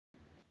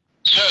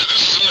Yes,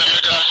 this is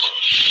MNK.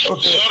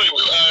 Okay. Sorry,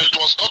 it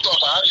was cut off.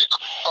 I had a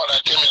call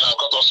that came in and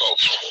cut us off.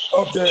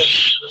 Okay.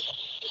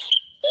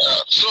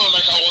 So,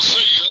 like I was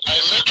saying, I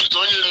met with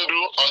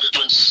Onyendu on the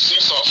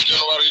 26th of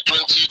January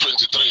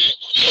 2023.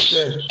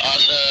 Okay.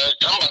 And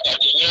come back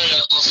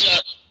again to see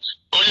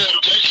Onyendu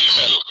take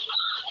email.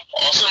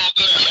 Also,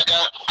 MNK,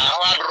 I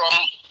had rum,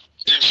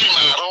 the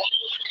Jimaro.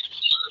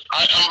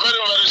 I am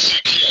very, very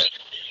sick here.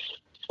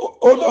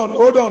 Hold on.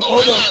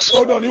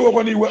 You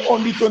were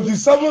on the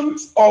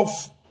 27th of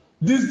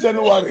this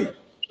January.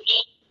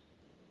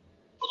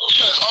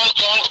 Yes, on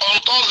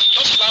Thursday,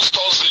 just last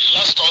Thursday.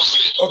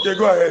 Okay,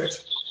 go ahead.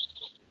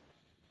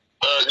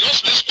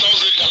 Just this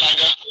Thursday,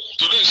 Galaga.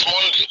 Today is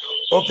Monday.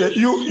 Okay,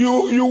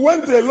 you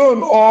went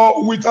alone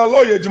or with a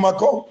lawyer,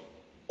 Jimako?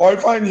 Or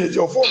if I need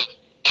your phone?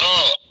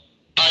 No,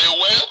 I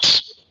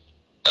went.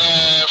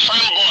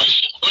 Fine boy,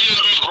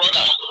 Onyendu's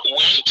brother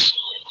went.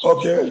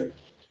 Okay.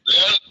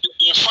 Then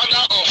the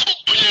father of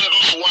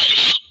Onyendu's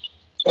wife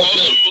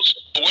also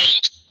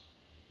went.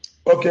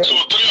 Okay. So 3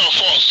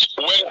 of us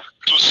went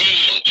to see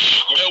him,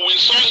 but we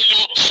saw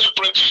him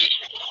separately.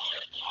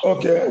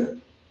 Okay.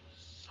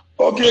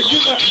 Okay,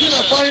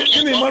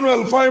 Gina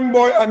Emmanuel fine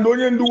boy and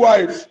Onyendu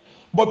wife,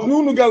 but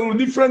Nunugal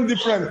different. Okay.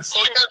 Different.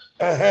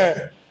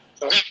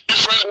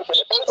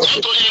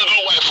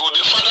 Onyendu wife,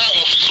 the father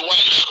of his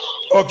wife.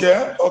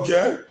 Okay,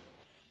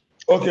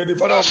 the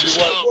father of his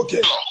wife.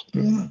 Okay.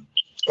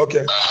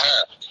 Okay.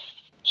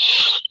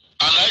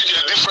 And I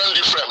did different.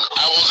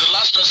 I was the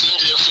last person in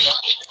the affair.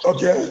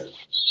 Okay.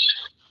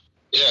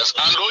 Yes,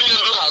 and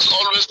Onyendu has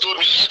always told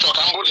me that I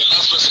can go the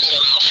last person in the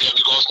affair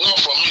because not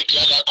from me,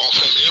 I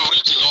confirm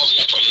everything else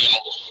actually, you know.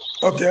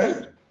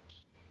 Okay.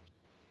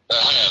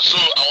 So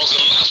I was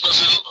the last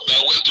person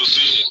that went to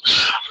see him.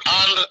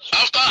 And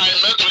after I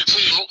met with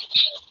him,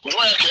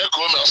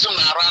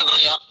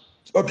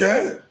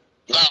 okay.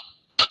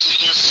 That he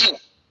is sick.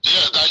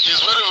 Yes, that he is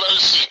very, very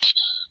sick.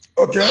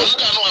 Okay. His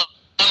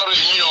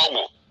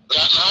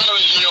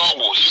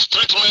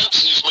treatment,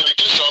 his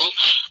medication,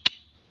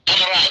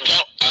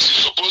 as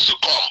he's supposed to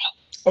come.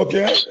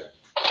 Okay.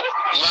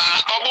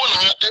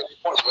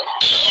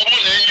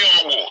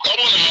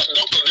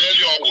 Doctor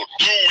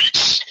 2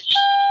 weeks.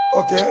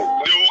 Okay. They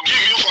will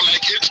give you for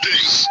like 8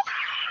 days.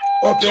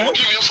 Okay. They will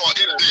give you for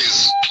 8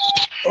 days.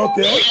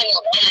 Okay.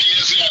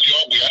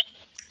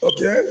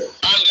 Okay.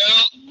 And then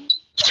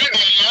feed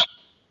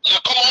the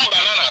common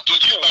banana to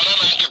give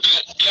banana.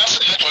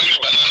 Just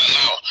banana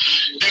now.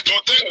 It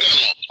will take them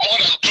more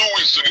than 2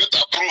 weeks to get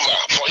approval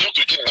for you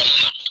to give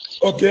banana.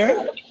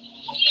 Okay.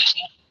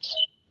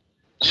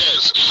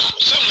 Yes.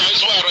 Some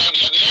nice one around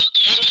here.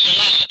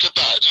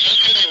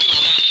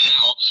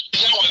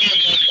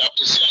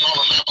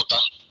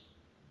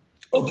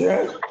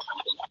 Okay.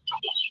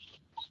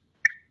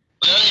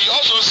 Then he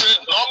also said,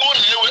 no more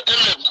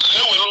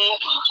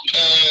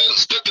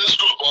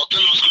stethoscope or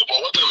telescope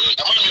or whatever. I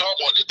mean, you have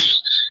the thing.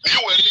 They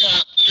were here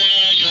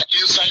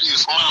inside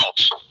his mouth,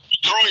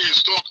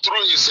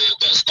 through his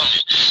intestine.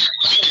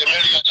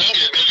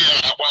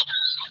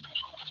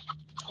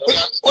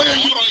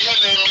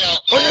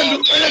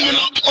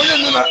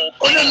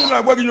 Onye ndu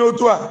na-agwa gị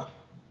n'otu a.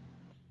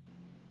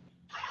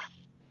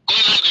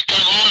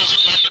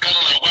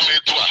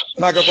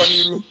 Na-agakwa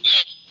n'iru.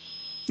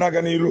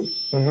 Na-aga n'iru.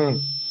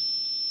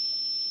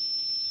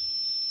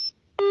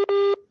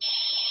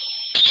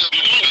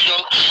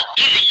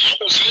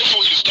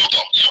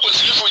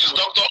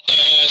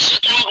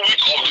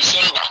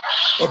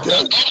 Okay.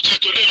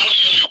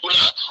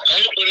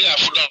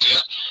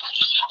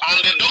 And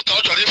the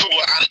doctor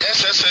actually an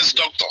SSS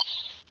doctor.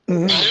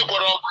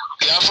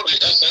 The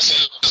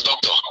SSS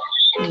doctor.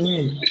 You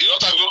know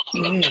what I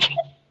mean?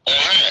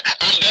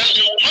 And then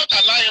they will not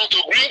allow him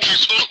to bring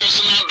his own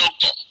personal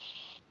doctor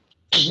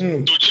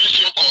to check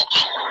him up.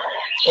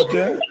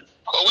 Okay.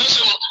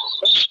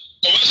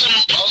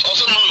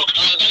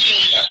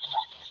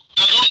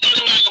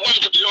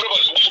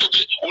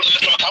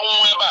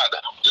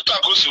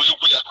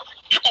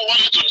 People want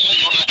me to tell you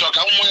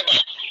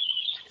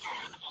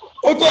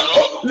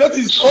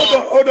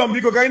hold on,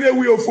 because I know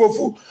we are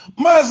full.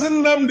 Mazi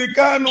Nnamdi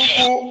Kanu,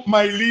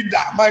 my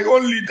leader, my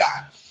own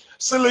leader.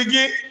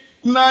 Selegi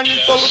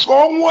nani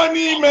tolko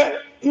nwani me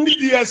ndi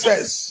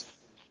DSS.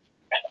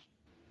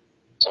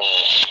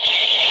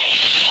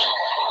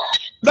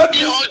 That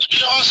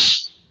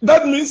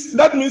means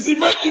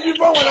if you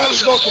want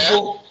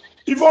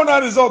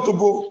a result to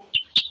go,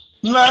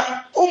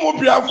 na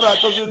Biafra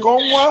to go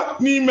nwa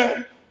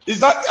nime. Is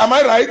that, am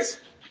I right?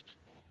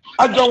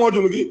 I don't want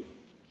to look it.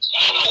 I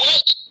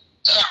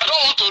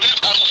don't want to read.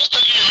 I'm just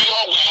telling you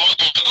how we are.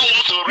 I don't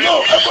want to read.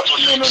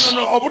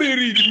 No. I'll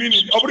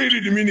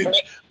read the meaning.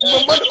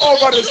 But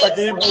over the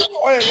Sakibu,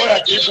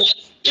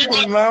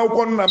 people now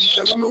come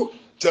tell me.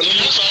 Yes.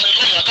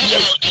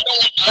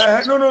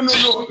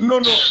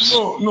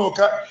 No.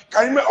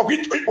 Can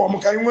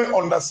you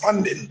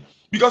understanding?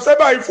 Because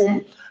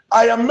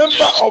I am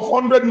member of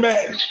 100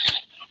 men.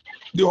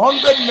 The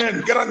 100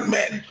 men, grand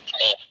men.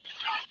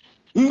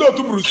 No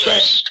to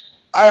respect.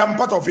 I am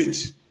part of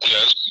it.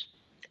 Yes.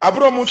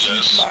 Abraham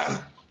man.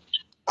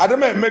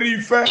 adama emeri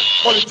ife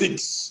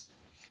politics.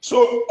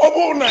 So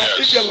obo na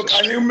ikelo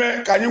kanyi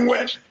nwe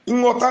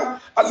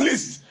nghọta at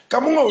least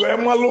ka mo we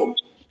malo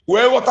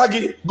we ghọta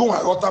gị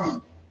gụnwa ghọta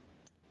m.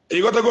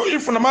 E ghọta go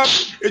if na ma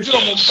ejiro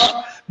mo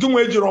mba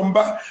gụnwa ejiro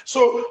mba.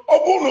 So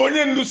obo na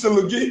onye ndu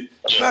selo gị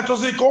na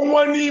chozi ka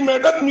onwa n'ime,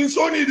 that means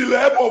only the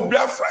help of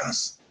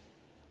Biafrans.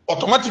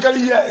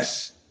 Automatically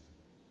yes.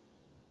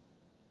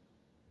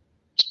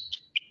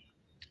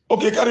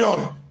 Okay, carry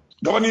on.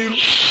 Governor. I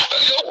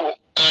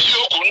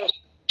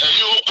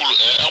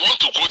want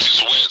to quote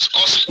his words.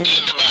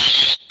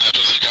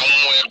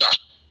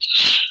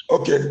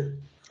 Okay.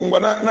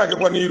 Na ga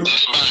kwaniru.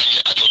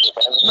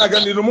 Na ga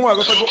niru mo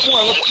agota go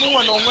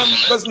mo na onwe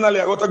personally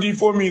agota gi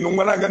for me no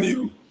na ga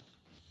niru.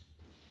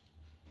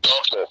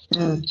 Okay.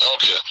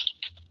 Okay.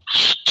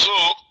 So,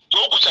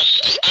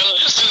 and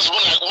this is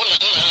when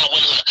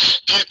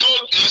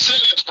he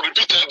said it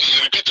repeatedly,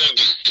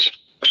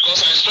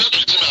 because I spent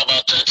with him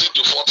about 30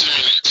 to 40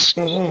 minutes.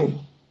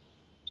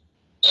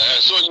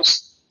 So he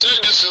said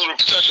this is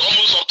repeatedly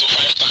almost up to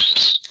 5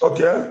 times.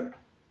 Okay.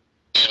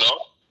 You know?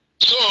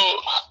 So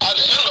at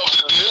the end of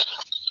the day,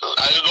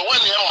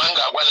 when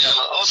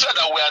said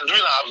that we are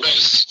doing our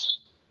best.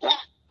 We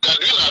are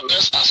doing our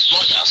best as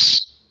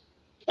lawyers.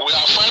 We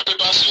have filed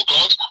papers in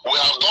court. We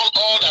have done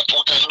all that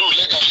we can do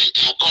legally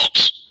in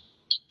court.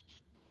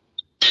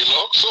 You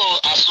know, so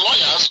as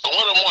lawyers, the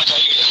only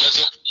thing we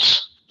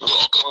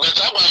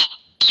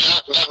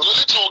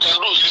can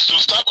do is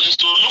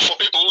to look for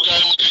people who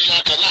can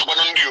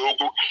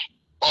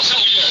or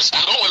say yes,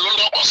 and don't look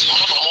up or say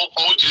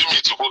more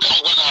Jimmy to go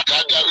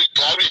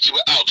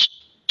out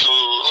to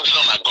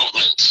our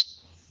government.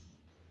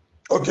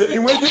 Okay,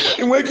 in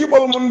where keep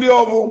all Monday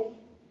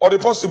or the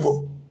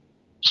possible?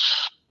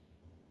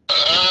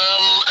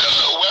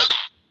 Well,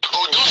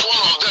 just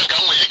one of them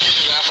can make it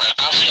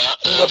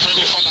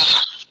Femi Falana.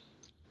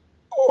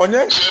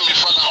 Femi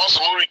Falana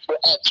also reach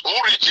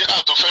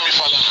out to Femi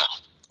Falana.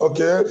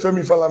 Okay,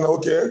 Femi Falana,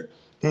 okay.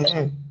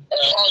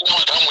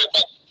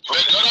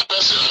 But the other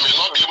person, I may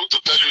not be able to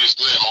tell you his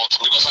name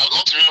because I've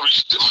not even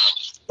reached the man.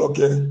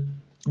 Okay,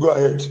 go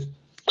ahead.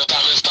 But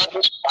I've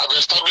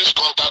established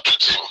contact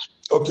with him.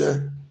 Okay.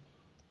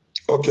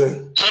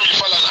 Okay. Femi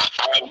Falana,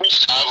 I've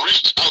reached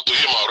out to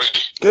him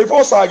already. Okay,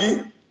 for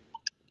Sagi,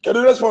 can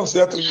you respond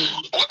here to you?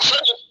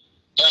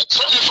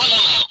 Femi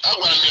Falana,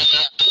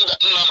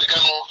 Nnamdi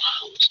Kanu,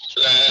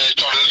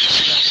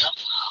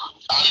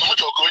 I'm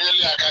not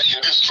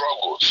in this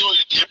struggle. So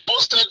he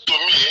posted to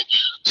me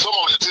some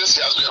of the things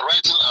he has been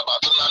writing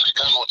about Nnamdi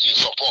Kanu in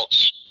support.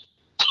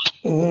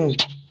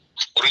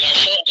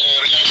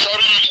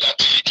 Reassuring me that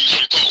he is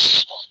with us.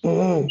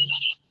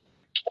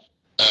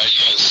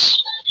 Yes.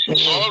 So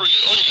only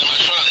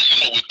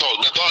assurance with us.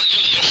 But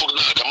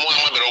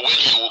when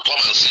he will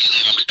come and see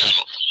Nnamdi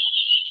Kanu.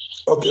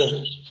 Okay.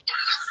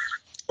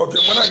 Okay.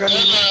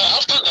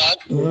 After that,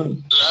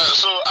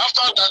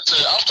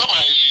 after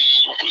my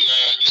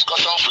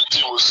discussions with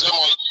him, with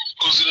someone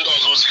who's in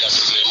those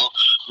cases,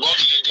 both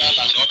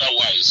legal and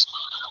otherwise,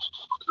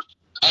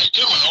 I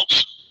came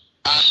out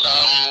and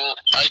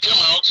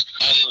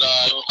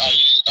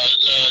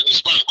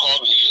this man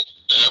called me,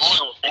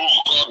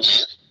 Madubugo called me.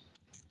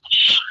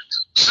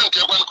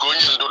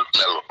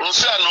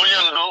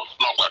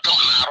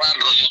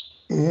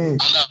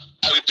 And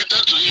I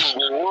repeated to him,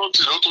 you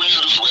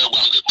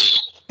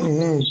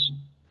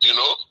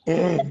know,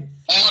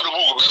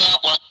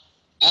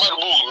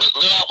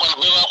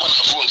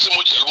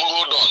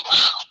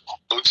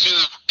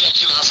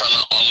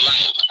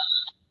 online.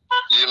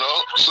 You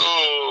know, so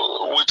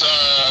with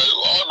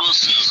all those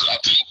things, I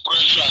think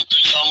pressure and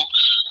tension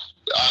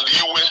and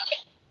anyway,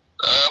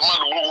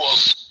 Madubugo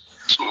was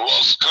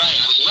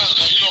crying.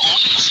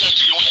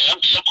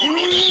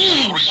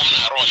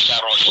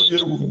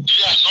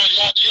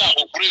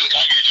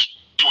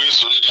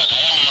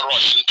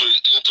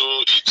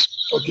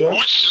 Okay.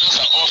 Which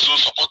are also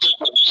supported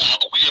by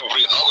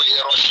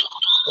Russian.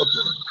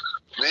 Okay.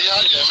 He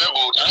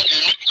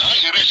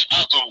reached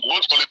out to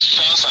both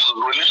politicians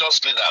and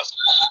religious leaders.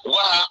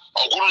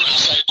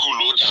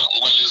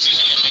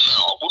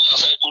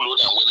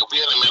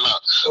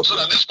 So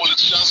that these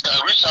politicians can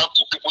reach out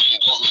to people in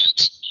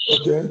government.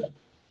 Okay.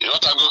 You know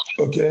what I go?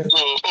 Okay. So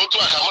also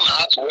I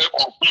have to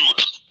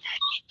conclude.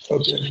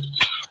 Okay.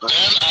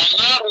 Then I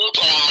now wrote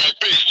on my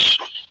page,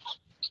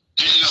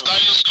 he is dying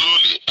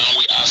slowly and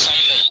we are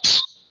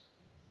silent.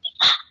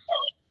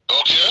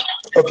 Okay?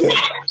 Okay.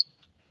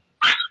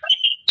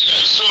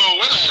 Yeah, so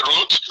when I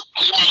wrote,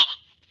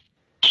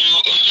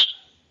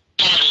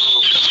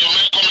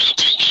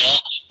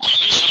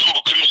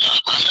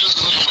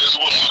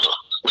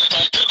 but I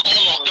take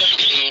all of them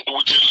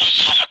with a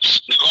large heart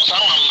because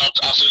I'm not,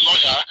 as a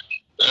lawyer,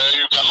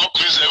 you cannot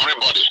please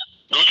everybody.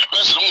 The only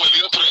person who has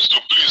interest to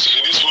please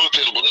in this whole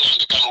thing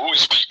who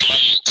is my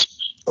client.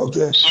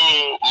 Okay. So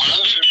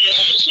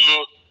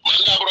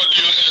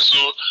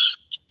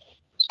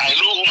I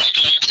know who my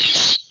client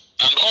is,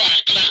 and all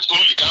my clients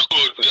only can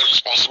hold the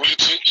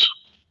responsibility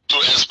to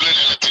explain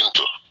anything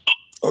to.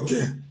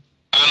 Okay. And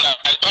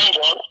I thank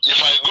God,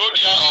 if I go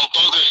there on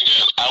Thursday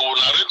again, I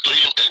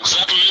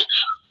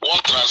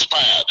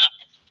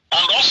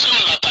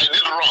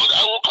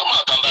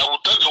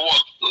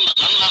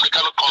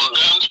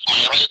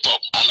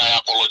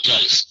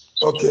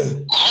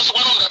Okay. Also,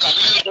 one that I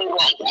didn't do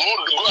wrong. Go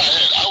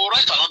ahead. I will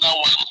write another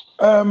one.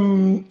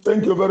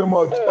 Thank you very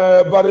much.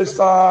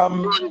 Barrister.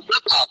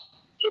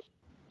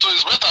 So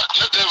it's better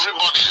let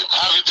everybody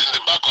have it in the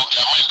back of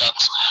their mind that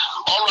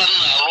all